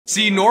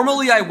See,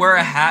 normally I wear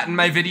a hat in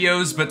my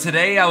videos, but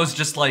today I was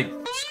just like,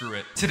 screw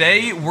it.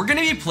 Today, we're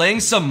gonna be playing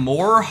some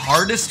more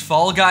hardest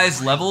Fall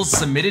Guys levels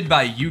submitted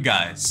by you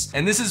guys.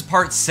 And this is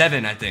part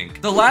 7, I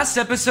think. The last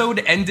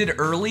episode ended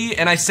early,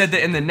 and I said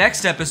that in the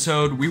next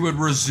episode, we would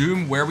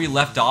resume where we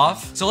left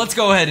off. So let's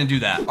go ahead and do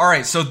that. All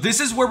right, so this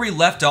is where we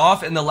left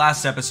off in the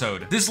last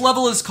episode. This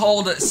level is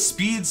called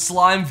Speed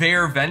Slime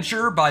Fair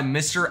Venture by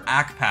Mr.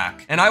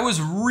 Akpak. And I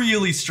was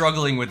really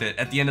struggling with it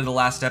at the end of the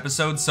last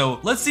episode, so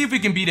let's see if we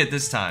can beat it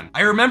this time.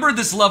 I remember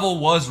this level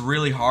was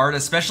really hard,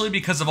 especially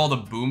because of all the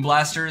boom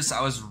blasters.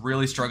 I was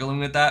really struggling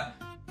with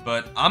that,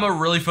 but I'm gonna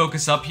really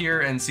focus up here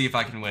and see if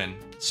I can win.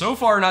 So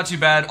far, not too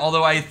bad,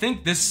 although I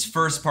think this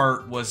first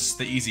part was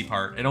the easy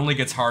part. It only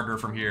gets harder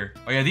from here.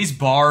 Oh yeah, these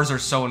bars are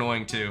so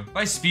annoying too. If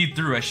I speed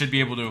through, I should be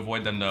able to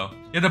avoid them though.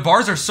 Yeah, the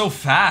bars are so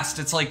fast,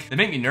 it's like, they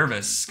make me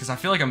nervous, because I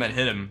feel like I'm gonna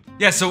hit him.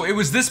 Yeah, so it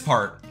was this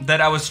part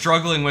that I was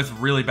struggling with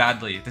really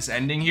badly. This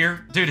ending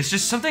here. Dude, it's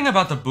just something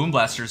about the boom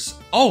blasters.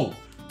 Oh,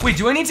 wait,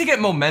 do I need to get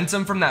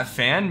momentum from that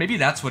fan? Maybe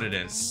that's what it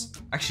is.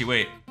 Actually,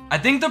 wait. I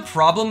think the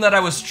problem that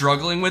I was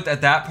struggling with at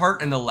that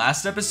part in the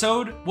last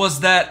episode was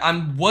that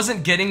I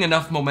wasn't getting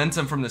enough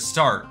momentum from the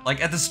start.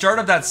 Like at the start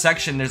of that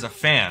section, there's a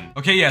fan.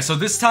 Okay, yeah, so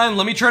this time,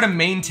 let me try to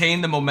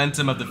maintain the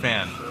momentum of the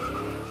fan.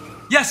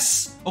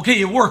 Yes! Okay,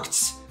 it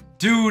worked.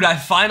 Dude, I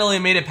finally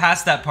made it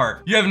past that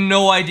part. You have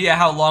no idea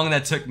how long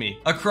that took me.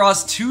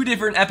 Across 2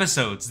 different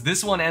episodes,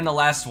 this one and the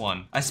last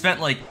one. I spent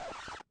like...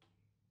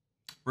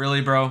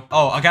 Really, bro?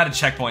 Oh, I got a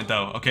checkpoint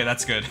though. Okay,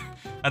 that's good.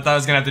 I thought I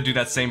was gonna have to do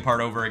that same part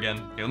over again.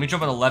 Okay, let me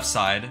jump on the left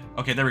side.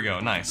 Okay, there we go,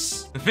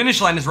 nice. The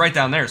finish line is right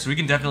down there, so we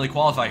can definitely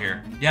qualify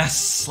here.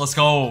 Yes, let's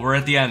go, we're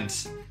at the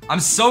end. I'm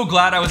so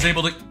glad I was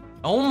able to...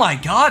 Oh my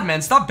god,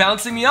 man, stop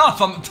bouncing me off.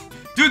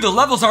 Dude, the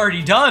level's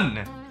already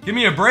done. Give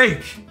me a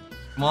break.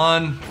 Come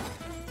on.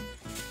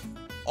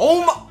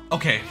 Oh my...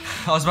 Okay,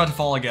 I was about to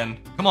fall again.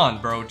 Come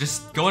on, bro,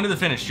 just go into the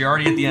finish. You're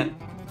already at the end.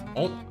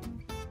 Oh.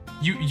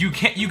 You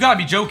can't... You gotta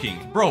be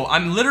joking. Bro,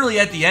 I'm literally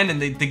at the end and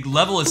the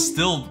level is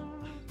still...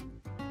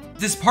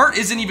 This part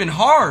isn't even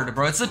hard,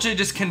 bro. It's such a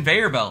just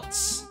conveyor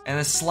belts and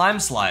a slime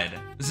slide.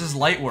 This is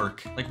light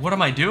work. Like, what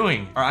am I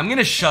doing? All right, I'm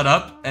gonna shut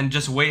up and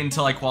just wait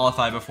until I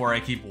qualify before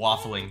I keep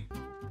waffling.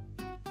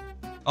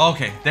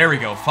 Okay, there we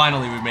go.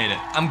 Finally, we made it.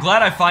 I'm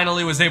glad I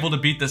finally was able to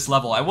beat this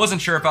level. I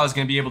wasn't sure if I was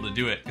gonna be able to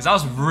do it because I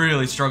was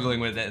really struggling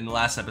with it in the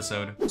last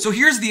episode. So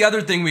here's the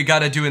other thing we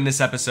gotta do in this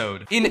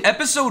episode. In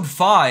episode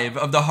 5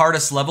 of the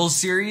hardest levels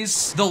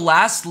series, the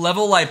last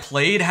level I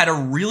played had a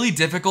really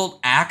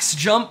difficult axe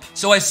jump.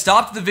 So I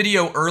stopped the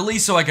video early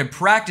so I could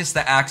practice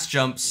the axe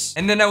jumps,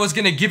 and then I was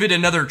gonna give it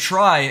another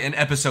try in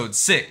episode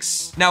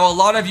 6. Now, a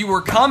lot of you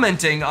were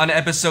commenting on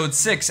episode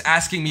 6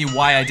 asking me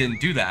why I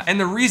didn't do that. And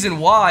the reason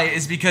why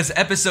is because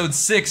episode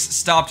 6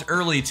 stopped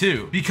early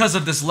too, because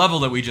of this level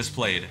that we just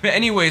played. But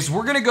anyways,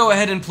 we're gonna go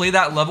ahead and play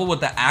that level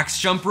with the axe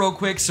jump real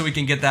quick so we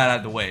can get that out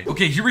of the way.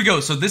 Okay, here we go.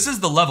 So this is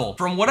the level.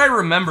 From what I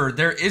remember,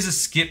 there is a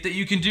skip that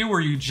you can do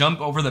where you jump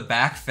over the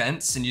back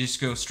fence and you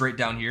just go straight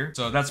down here.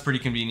 So that's pretty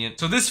convenient.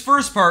 So this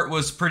first part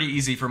was pretty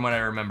easy from what I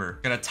remember.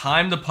 Gotta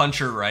time the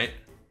puncher right.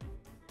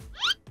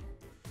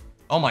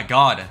 Oh my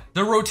god.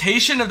 The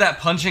rotation of that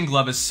punching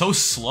glove is so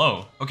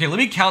slow. Okay, let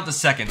me count the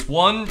seconds.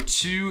 1,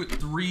 2,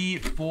 3,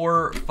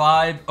 4,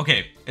 5.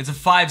 Okay, it's a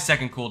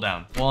 5-second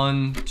cooldown.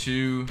 1,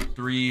 2,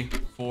 3,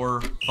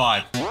 4,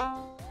 5.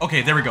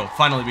 Okay, there we go.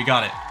 Finally, we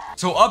got it.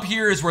 So up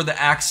here is where the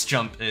axe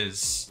jump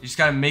is. You just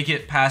gotta make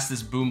it past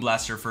this boom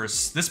blaster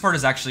first. This part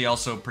is actually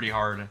also pretty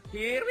hard.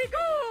 Here we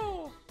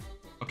go.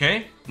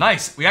 Okay,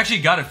 nice. We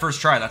actually got it first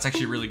try. That's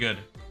actually really good.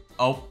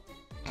 Oh.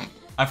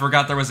 I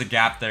forgot there was a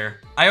gap there.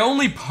 I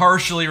only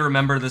partially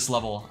remember this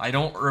level. I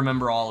don't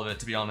remember all of it,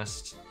 to be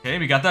honest. Okay,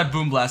 we got that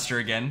boom blaster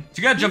again. So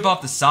you gotta jump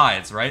off the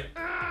sides, right?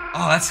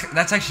 Oh,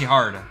 that's actually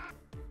hard.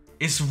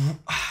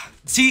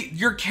 See,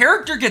 your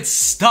character gets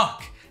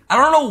stuck. I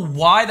don't know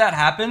why that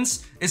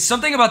happens. It's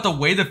something about the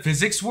way the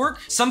physics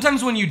work.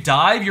 Sometimes when you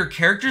dive, your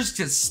characters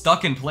get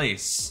stuck in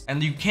place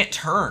and you can't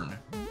turn.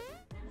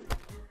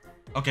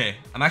 Okay,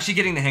 I'm actually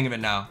getting the hang of it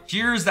now.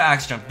 Here's the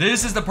axe jump.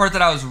 This is the part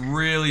that I was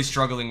really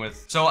struggling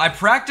with. So I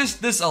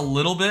practiced this a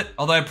little bit,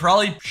 although I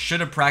probably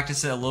should have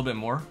practiced it a little bit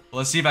more. But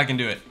let's see if I can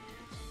do it.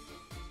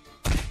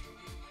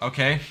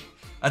 Okay,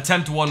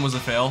 attempt 1 was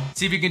a fail.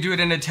 See if you can do it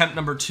in attempt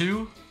number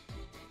 2.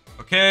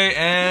 Okay,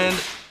 and...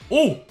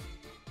 Oh,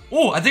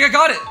 I think I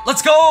got it.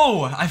 Let's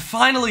go. I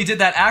finally did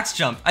that axe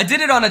jump. I did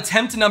it on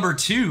attempt number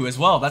 2 as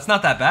well. That's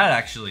not that bad,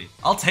 actually.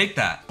 I'll take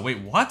that. Wait,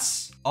 what?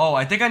 Oh,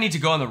 I think I need to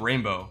go on the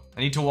rainbow. I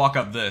need to walk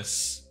up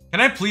this. Can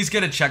I please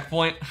get a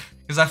checkpoint?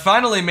 Because I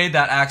finally made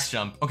that axe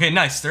jump. Okay,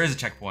 nice. There is a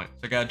checkpoint.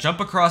 So I gotta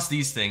jump across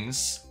these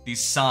things, these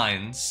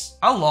signs.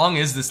 How long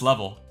is this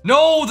level?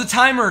 No, the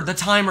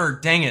timer,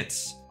 dang it.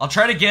 I'll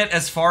try to get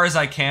as far as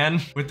I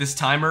can with this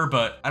timer,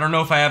 but I don't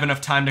know if I have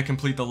enough time to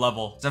complete the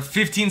level. I have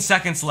 15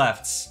 seconds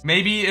left.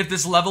 Maybe if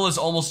this level is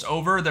almost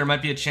over, there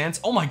might be a chance.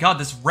 Oh my god,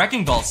 this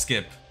wrecking ball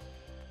skip.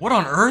 What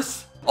on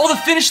earth? Oh,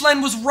 the finish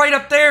line was right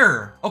up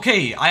there.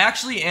 Okay, I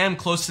actually am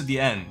close to the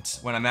end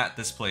when I'm at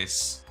this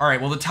place. All right,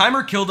 well, the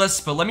timer killed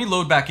us, but let me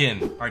load back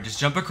in. All right, just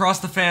jump across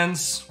the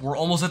fans. We're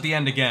almost at the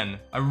end again.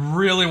 I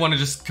really want to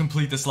just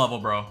complete this level,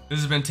 bro. This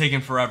has been taking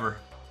forever.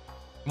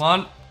 Come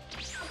on.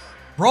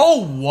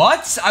 Bro,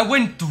 what? I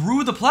went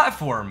through the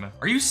platform.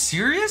 Are you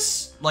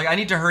serious? Like, I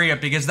need to hurry up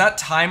because that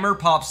timer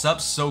pops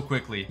up so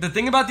quickly. The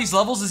thing about these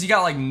levels is you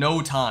got like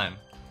no time.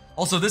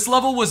 Also, this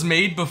level was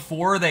made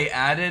before they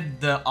added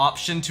the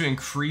option to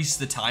increase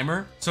the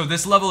timer. So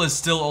this level is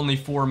still only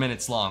 4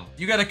 minutes long.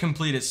 You gotta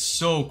complete it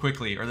so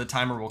quickly or the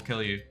timer will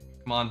kill you.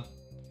 Come on.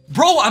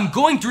 Bro, I'm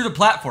going through the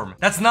platform.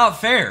 That's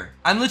not fair.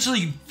 I'm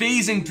literally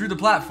phasing through the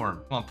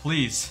platform. Come on,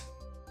 please.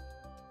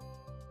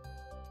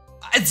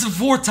 It's the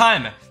 4th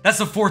time. That's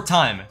the 4th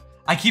time.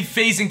 I keep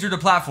phasing through the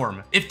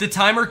platform. If the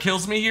timer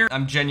kills me here,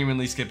 I'm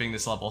genuinely skipping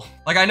this level.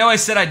 Like, I know I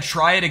said I'd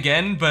try it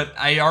again, but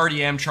I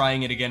already am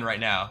trying it again right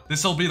now.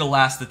 This will be the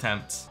last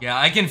attempt. Yeah,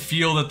 I can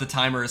feel that the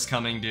timer is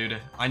coming, dude.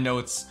 I know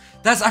I'm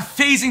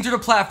phasing through the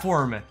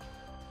platform.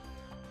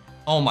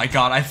 Oh my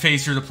god, I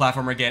phased through the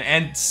platform again,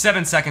 and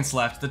 7 seconds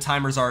left. The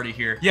timer's already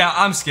here. Yeah,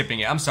 I'm skipping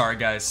it. I'm sorry,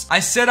 guys. I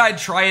said I'd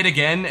try it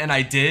again, and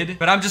I did,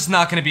 but I'm just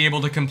not gonna be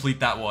able to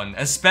complete that one,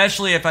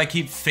 especially if I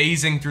keep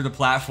phasing through the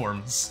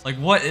platforms. Like,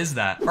 what is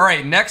that? All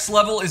right, next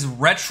level is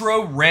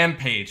Retro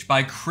Rampage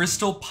by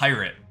Crystal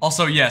Pirate.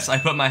 Also, yes, I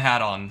put my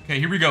hat on. Okay,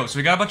 here we go. So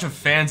we got a bunch of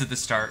fans at the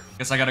start.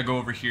 Guess I gotta go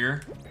over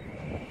here.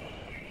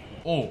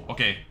 Oh,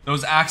 okay.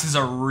 Those axes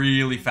are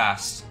really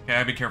fast. Okay, I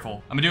gotta be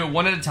careful. I'm gonna do it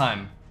one at a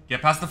time.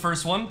 Get past the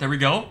first one. There we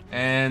go.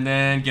 And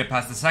then get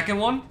past the second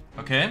one.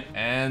 Okay.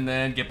 And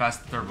then get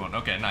past the third one.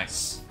 Okay,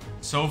 nice.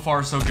 So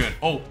far, so good.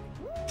 Oh.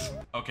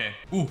 Okay.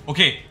 Ooh,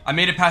 okay. I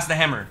made it past the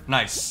hammer.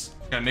 Nice.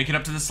 Gotta make it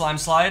up to the slime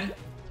slide.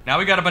 Now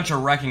we got a bunch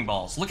of wrecking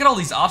balls. Look at all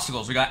these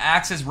obstacles. We got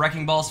axes,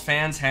 wrecking balls,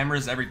 fans,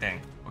 hammers, everything.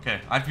 Okay,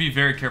 I have to be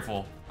very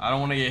careful. I don't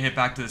want to get hit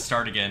back to the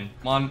start again.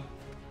 Come on.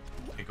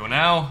 Okay, go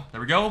now.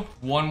 There we go.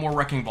 One more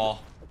wrecking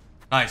ball.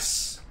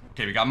 Nice.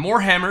 Okay, we got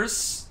more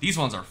hammers. These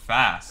ones are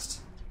fast.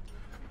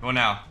 Go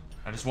now.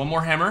 Just one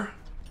more hammer.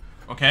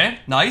 Okay,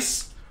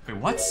 nice. Wait,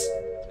 what?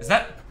 Is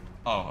that?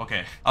 Oh,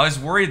 okay. I was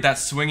worried that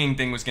swinging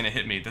thing was gonna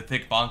hit me, the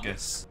thick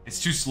bonkus.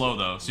 It's too slow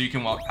though, so you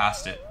can walk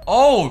past it.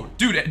 Oh,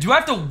 dude, do I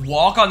have to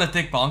walk on the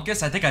thick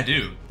bonkus? I think I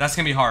do. That's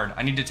gonna be hard.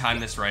 I need to time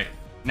this right.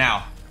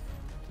 Now.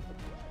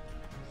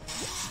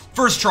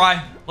 First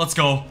try. Let's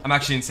go. I'm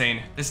actually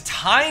insane. This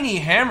tiny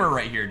hammer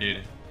right here,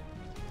 dude.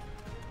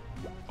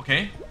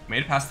 Okay,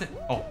 made it past it.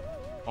 Oh,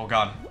 oh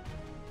god.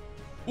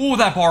 Ooh,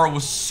 that bar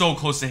was so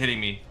close to hitting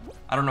me.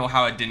 I don't know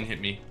how it didn't hit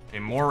me. Okay,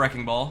 more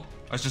wrecking ball.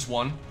 That's just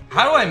one.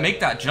 How do I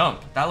make that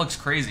jump? That looks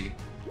crazy.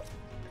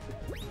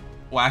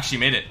 Oh, I actually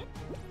made it.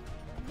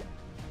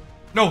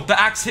 No, the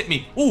axe hit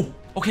me. Ooh,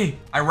 okay.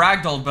 I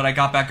ragdolled, but I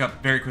got back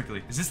up very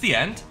quickly. Is this the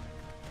end?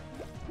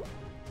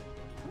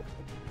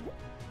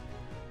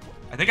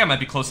 I think I might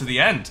be close to the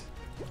end.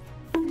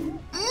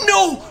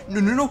 No! No,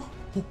 no, no.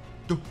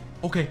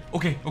 Okay,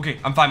 okay, okay.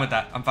 I'm fine with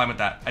that. I'm fine with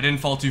that. I didn't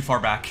fall too far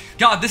back.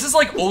 God, this is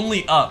like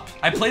only up.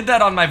 I played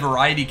that on my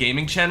Variety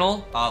Gaming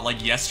channel,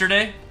 like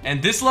yesterday.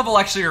 And this level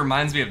actually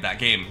reminds me of that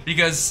game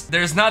because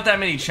there's not that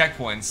many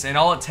checkpoints and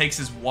all it takes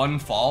is one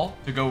fall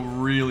to go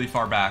really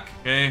far back.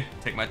 Okay,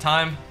 take my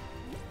time.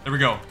 There we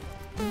go.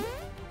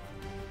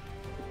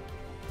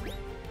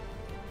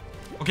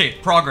 Okay,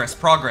 progress,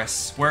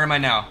 progress. Where am I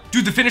now?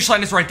 Dude, the finish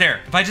line is right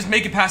there. If I just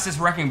make it past this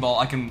wrecking ball,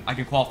 I can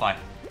qualify.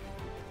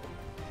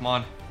 Come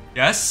on.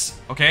 Yes.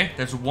 Okay,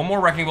 there's one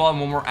more wrecking ball and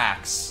one more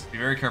axe. Be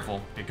very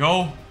careful. Okay,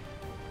 go.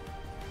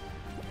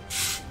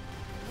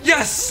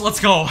 Yes, let's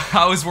go.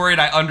 I was worried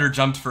I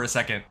underjumped for a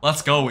second.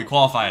 Let's go, we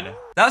qualified.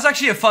 That was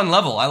actually a fun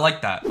level, I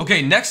like that.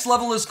 Okay, next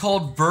level is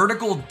called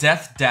Vertical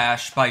Death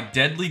Dash by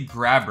Deadly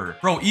Grabber.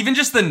 Bro, even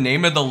just the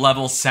name of the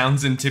level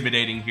sounds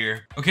intimidating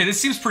here. Okay, this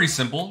seems pretty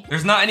simple.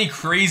 There's not any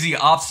crazy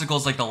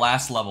obstacles like the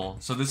last level,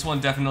 so this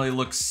one definitely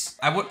looks,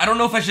 I don't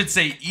know if I should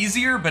say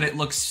easier, but it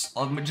looks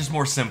just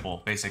more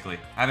simple, basically.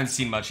 I haven't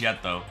seen much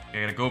yet though. Okay,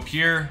 I gotta go up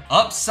here.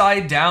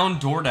 Upside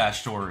down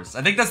DoorDash doors.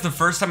 I think that's the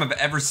first time I've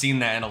ever seen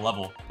that in a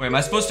level. Wait, am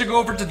I supposed to go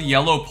over to the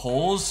yellow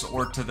poles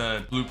or to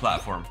the blue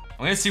platform?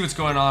 I'm gonna see what's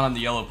going on the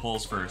yellow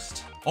poles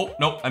first. Oh,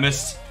 nope, I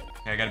missed.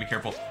 Okay, I gotta be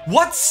careful.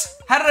 What?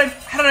 How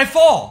did I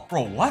fall?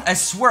 Bro, what? I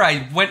swear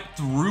I went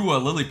through a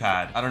lily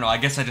pad. I don't know, I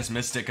guess I just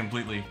missed it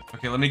completely.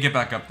 Okay, let me get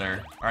back up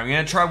there. All right, I'm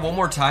gonna try one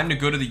more time to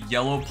go to the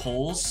yellow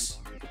poles.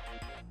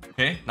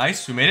 Okay,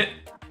 nice, we made it.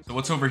 So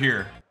what's over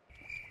here?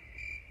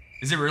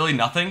 Is it really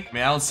nothing? I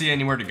mean, I don't see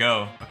anywhere to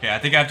go. Okay, I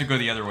think I have to go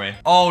the other way.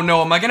 Oh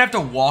no, am I gonna have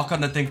to walk on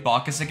the Think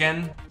Bacchus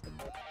again?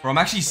 Bro, I'm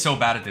actually so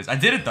bad at this. I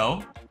did it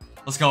though.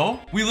 Let's go.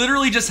 We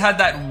literally just had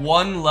that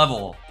one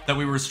level that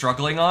we were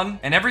struggling on,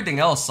 and everything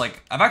else,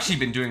 like, I've actually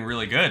been doing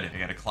really good. I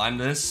gotta climb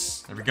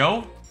this. There we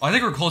go. Oh, I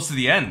think we're close to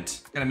the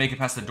end. Gotta make it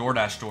past the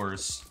DoorDash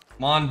doors.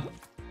 Come on.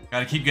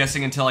 Gotta keep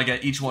guessing until I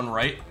get each one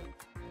right.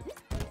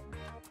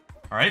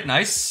 All right,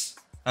 nice.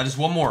 Now just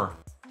one more.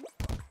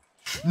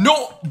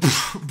 No,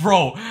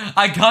 bro,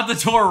 I got the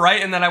door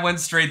right and then I went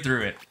straight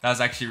through it. That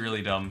was actually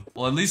really dumb.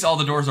 Well, at least all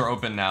the doors are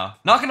open now.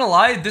 Not gonna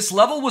lie, this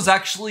level was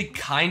actually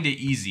kinda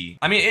easy.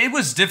 I mean, it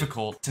was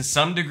difficult to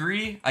some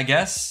degree, I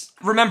guess.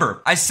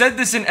 Remember, I said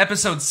this in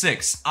episode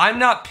 6. I'm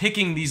not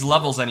picking these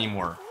levels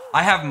anymore.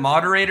 I have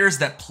moderators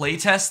that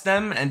playtest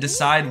them and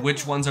decide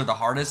which ones are the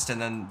hardest,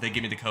 and then they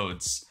give me the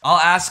codes. I'll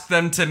ask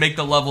them to make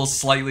the levels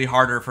slightly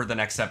harder for the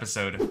next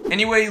episode.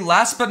 Anyway,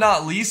 last but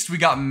not least, we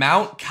got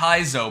Mount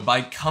Kaizo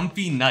by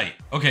Comfy Knight.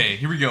 Okay,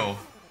 here we go.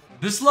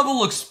 This level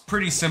looks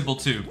pretty simple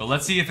too, but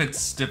let's see if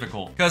it's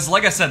difficult. Because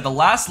like I said, the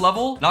last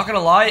level, not gonna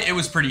lie, it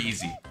was pretty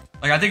easy.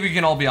 Like, I think we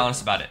can all be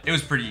honest about it. It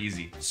was pretty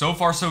easy. So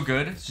far, so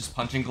good. It's just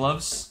punching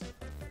gloves.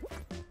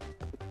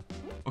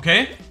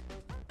 Okay.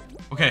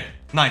 Okay,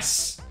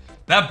 nice.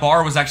 That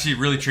bar was actually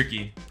really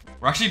tricky.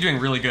 We're actually doing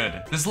really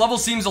good. This level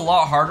seems a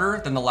lot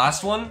harder than the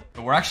last one,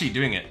 but we're actually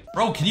doing it.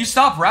 Bro, can you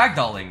stop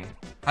ragdolling?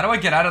 How do I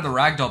get out of the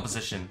ragdoll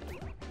position?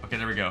 Okay,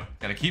 there we go.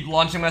 Gotta keep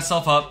launching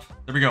myself up.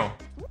 There we go.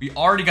 We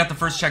already got the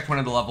first checkpoint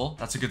of the level.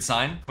 That's a good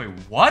sign. Wait,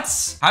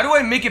 what? How do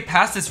I make it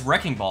past this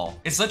wrecking ball?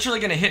 It's literally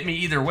gonna hit me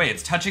either way.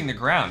 It's touching the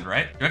ground,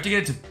 right? Do I have to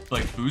get it to,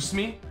 like, boost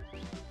me?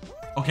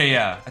 Okay,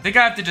 yeah. I think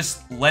I have to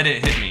just let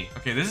it hit me.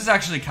 Okay, this is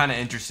actually kind of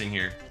interesting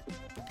here.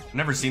 I've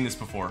never seen this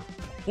before.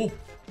 Oh,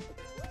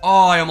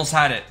 oh, I almost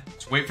had it.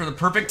 Just wait for the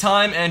perfect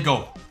time and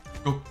go.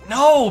 Go.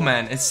 No,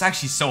 man, it's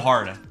actually so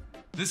hard.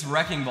 This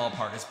wrecking ball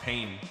part is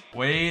pain.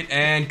 Wait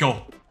and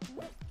go.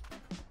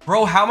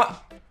 Bro, how am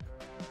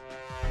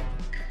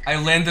I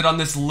landed on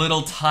this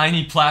little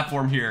tiny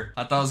platform here.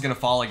 I thought I was gonna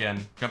fall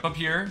again. Jump up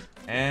here,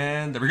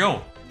 and there we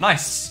go.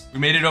 Nice, we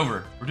made it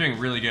over. We're doing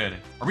really good.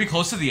 Are we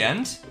close to the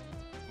end?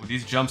 Ooh,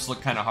 these jumps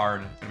look kind of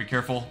hard. Gotta be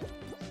careful.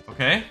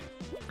 Okay,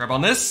 grab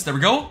on this, there we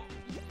go.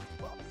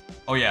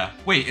 Oh yeah.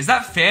 Wait, is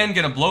that fan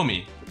gonna blow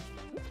me?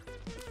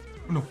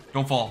 Oh, no,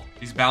 don't fall.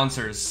 These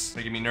bouncers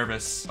making me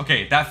nervous.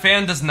 Okay, that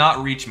fan does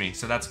not reach me,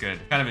 so that's good.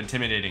 Kind of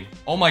intimidating.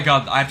 Oh my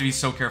god, I have to be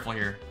so careful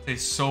here. Stay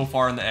so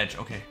far on the edge.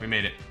 Okay, we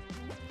made it.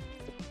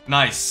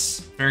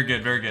 Nice. Very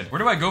good, very good. Where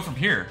do I go from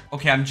here?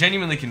 Okay, I'm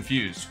genuinely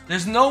confused.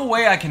 There's no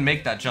way I can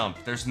make that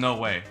jump. There's no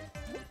way.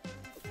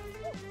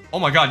 Oh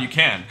my god, you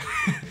can.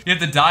 You have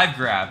to dive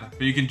grab,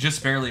 but you can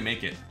just barely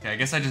make it. Okay, I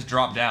guess I just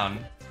dropped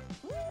down.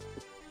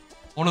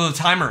 Oh no, the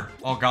timer.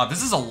 Oh god,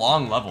 this is a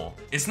long level.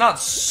 It's not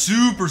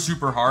super,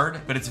 super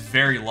hard, but it's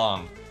very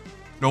long.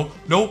 Nope,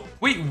 nope.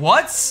 Wait,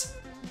 what?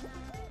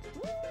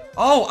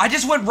 Oh, I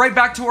just went right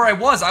back to where I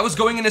was. I was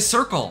going in a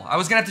circle. I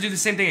was gonna have to do the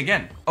same thing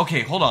again.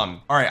 Okay, hold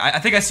on. All right, I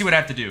think I see what I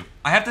have to do.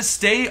 I have to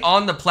stay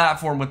on the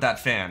platform with that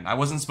fan. I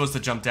wasn't supposed to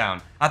jump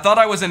down. I thought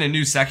I was in a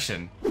new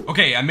section.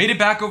 Okay, I made it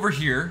back over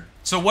here.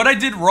 So what I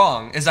did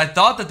wrong is I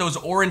thought that those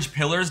orange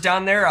pillars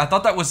down there, I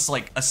thought that was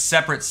like a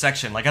separate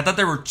section. Like I thought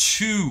there were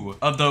 2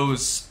 of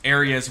those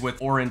areas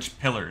with orange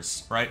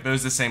pillars, right? But it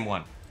was the same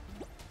one.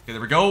 Okay, there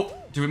we go.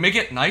 Do we make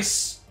it?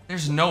 Nice.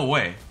 There's no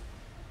way.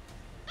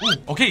 Ooh,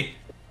 okay.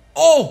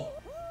 Oh!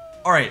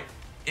 All right.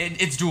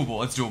 It's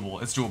doable. It's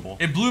doable. It's doable.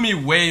 It blew me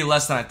way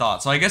less than I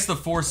thought. So I guess the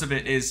force of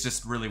it is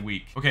just really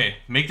weak. Okay,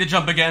 make the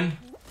jump again.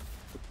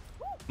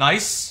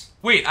 Nice.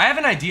 Wait, I have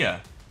an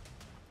idea.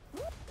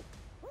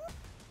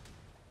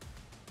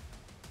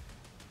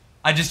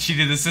 I just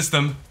cheated the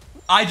system.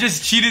 I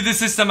just cheated the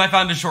system. I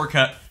found a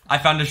shortcut. I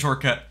found a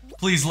shortcut.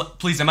 Please,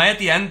 please, am I at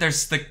the end?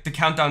 There's the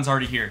countdown's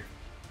already here.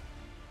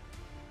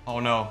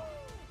 Oh no.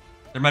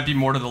 There might be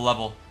more to the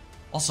level.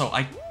 Also,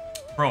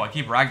 bro, I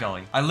keep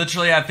ragdolling. I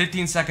literally have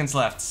 15 seconds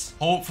left.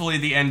 Hopefully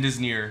the end is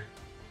near.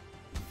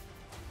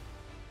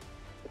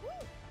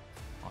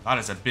 Oh, that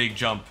is a big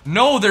jump.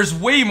 No, there's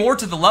way more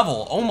to the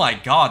level. Oh my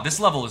god, this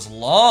level is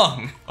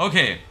long.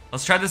 Okay,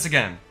 let's try this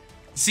again.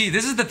 See,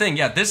 this is the thing,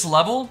 yeah, this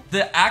level,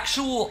 the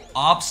actual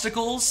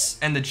obstacles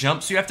and the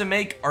jumps you have to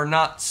make are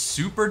not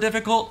super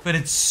difficult, but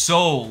it's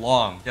so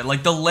long. Yeah,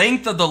 like the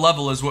length of the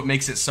level is what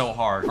makes it so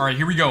hard. All right,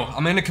 here we go.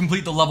 I'm gonna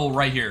complete the level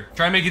right here.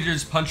 Try and make it through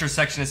this puncher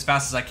section as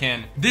fast as I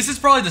can. This is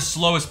probably the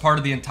slowest part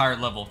of the entire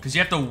level because you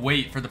have to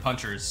wait for the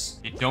punchers.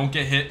 Okay, don't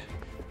get hit.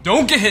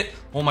 Don't get hit.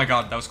 Oh my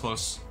god, that was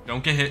close.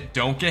 Don't get hit,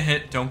 don't get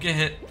hit, don't get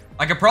hit.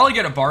 I could probably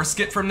get a bar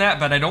skip from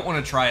that, but I don't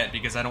want to try it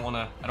because I don't want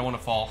to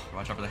fall.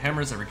 Watch out for the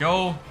hammers, there we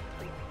go.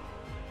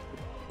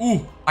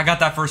 Ooh, I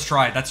got that first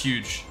try. That's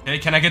huge. Okay,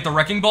 can I get the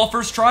wrecking ball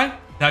first try?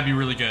 That'd be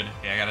really good.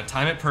 Okay, I gotta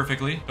time it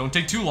perfectly. Don't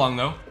take too long,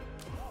 though.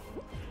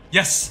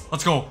 Yes,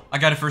 let's go. I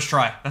got it first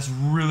try. That's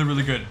really,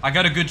 really good. I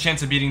got a good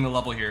chance of beating the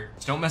level here.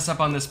 Just don't mess up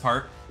on this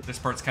part. This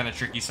part's kind of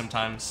tricky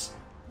sometimes.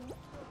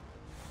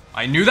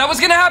 I knew that was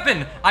gonna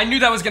happen. I knew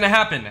that was gonna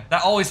happen.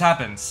 That always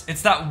happens.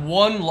 It's that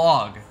one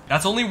log.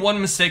 That's only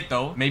one mistake,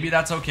 though. Maybe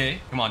that's okay.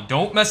 Come on,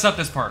 don't mess up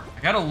this part. I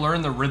gotta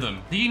learn the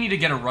rhythm. I think you need to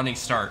get a running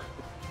start.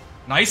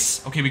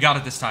 Nice. Okay, we got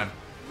it this time.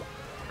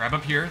 Grab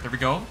up here. There we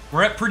go.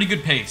 We're at pretty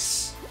good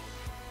pace.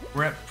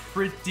 We're at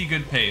pretty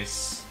good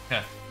pace.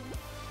 Okay.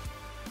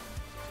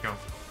 Let's go.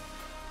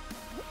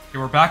 Okay,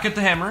 we're back at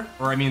the hammer.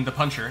 Or, I mean, the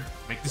puncher.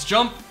 Make this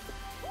jump.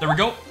 There we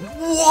go.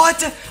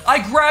 What? I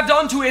grabbed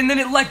onto it and then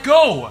it let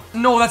go.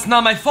 No, that's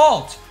not my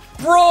fault.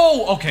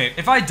 Bro, okay,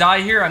 if I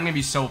die here, I'm gonna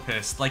be so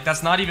pissed. Like,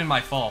 that's not even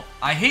my fault.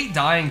 I hate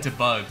dying to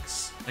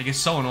bugs. Like, it's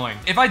so annoying.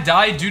 If I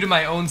die due to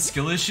my own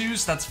skill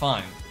issues, that's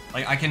fine.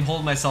 Like, I can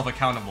hold myself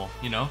accountable,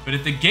 you know? But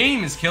if the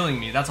game is killing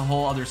me, that's a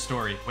whole other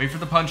story. Wait for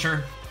the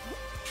puncher.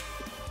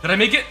 Did I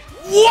make it?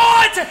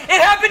 What? It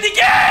happened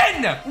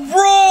again!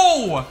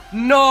 Bro!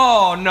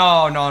 No, I'm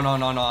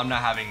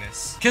not having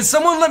this. Can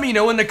someone let me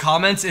know in the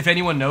comments if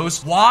anyone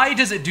knows? Why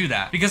does it do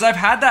that? Because I've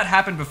had that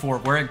happen before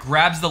where it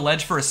grabs the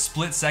ledge for a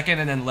split second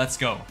and then lets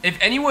go. If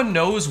anyone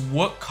knows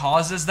what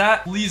causes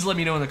that, please let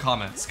me know in the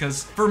comments.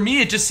 Because for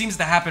me, it just seems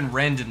to happen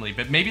randomly,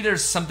 but maybe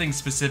there's something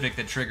specific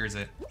that triggers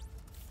it.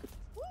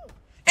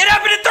 It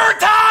happened a third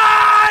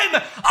time!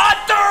 A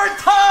third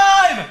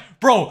time!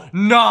 Bro,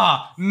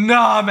 nah,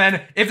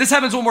 man. If this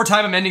happens one more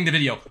time, I'm ending the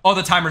video. Oh,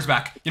 the timer's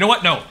back. You know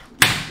what? No.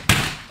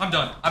 I'm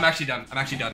done. I'm actually done.